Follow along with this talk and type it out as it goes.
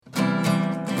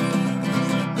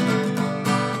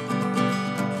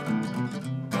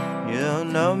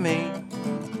don't know me.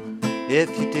 If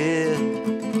you did,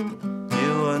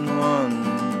 you wouldn't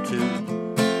want to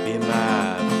be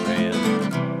my friend.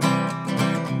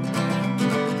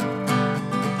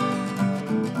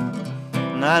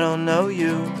 And I don't know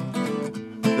you,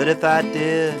 but if I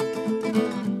did,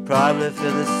 probably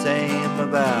feel the same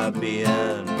about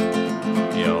being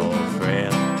your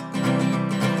friend.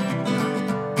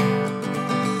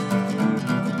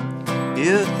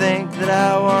 You think that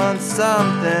I want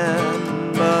something,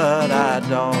 but I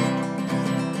don't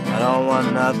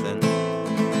want nothing.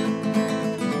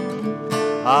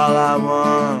 All I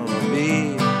want to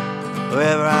be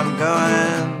wherever I'm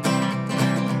going.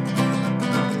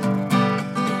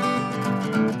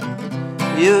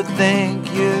 You think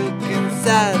you can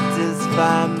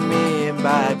satisfy me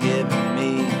by giving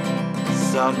me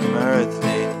something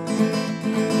earthly,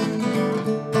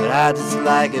 but I just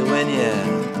like it when you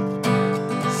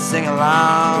sing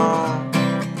along.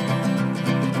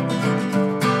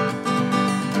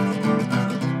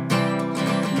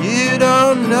 You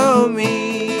don't know me.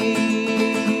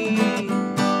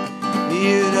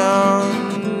 You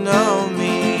don't know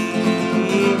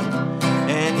me,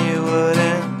 and you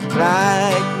wouldn't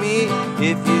like me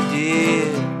if you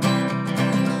did.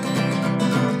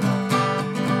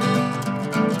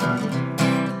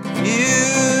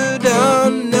 You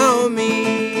don't know me.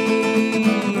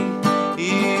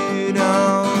 You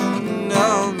don't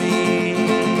know me,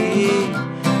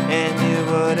 and you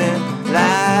wouldn't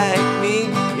like me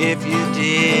if you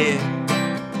did.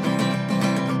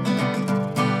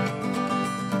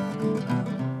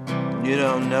 You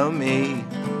don't know me.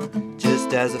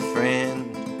 Just as a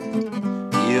friend,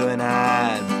 you and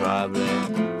I'd probably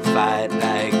fight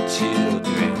like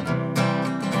children.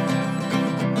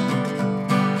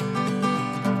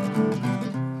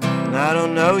 And I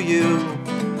don't know you,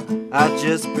 I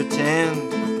just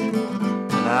pretend.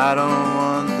 And I don't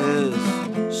want this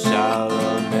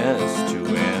shallowness to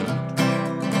end.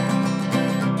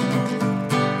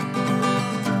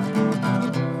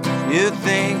 You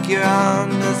think you're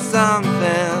onto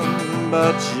something,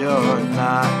 but you're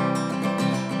not.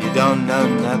 You don't know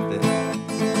nothing.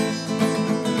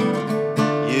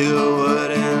 You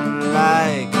wouldn't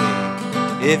like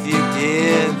me if you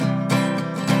did.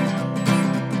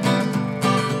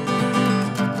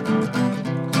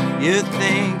 You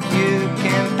think you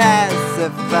can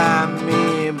pacify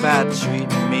me by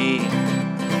treating me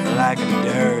like I'm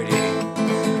dirty,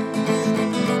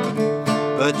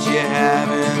 but you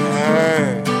haven't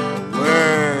heard a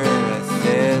word I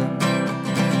said.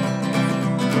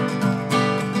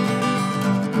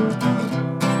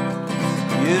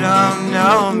 You don't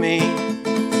know me.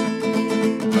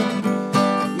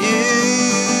 You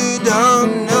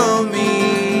don't know me,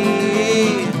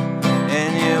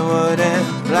 and you wouldn't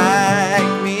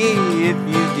like me if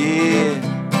you did.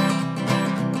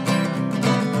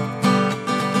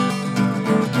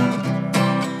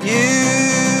 You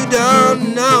don't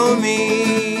know me.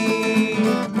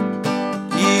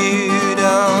 You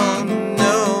don't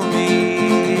know me,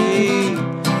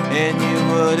 and you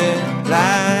wouldn't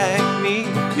like me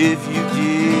if you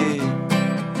did.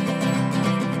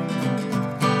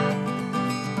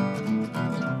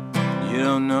 You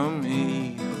don't know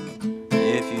me.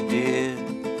 If you did,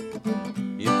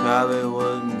 you probably would.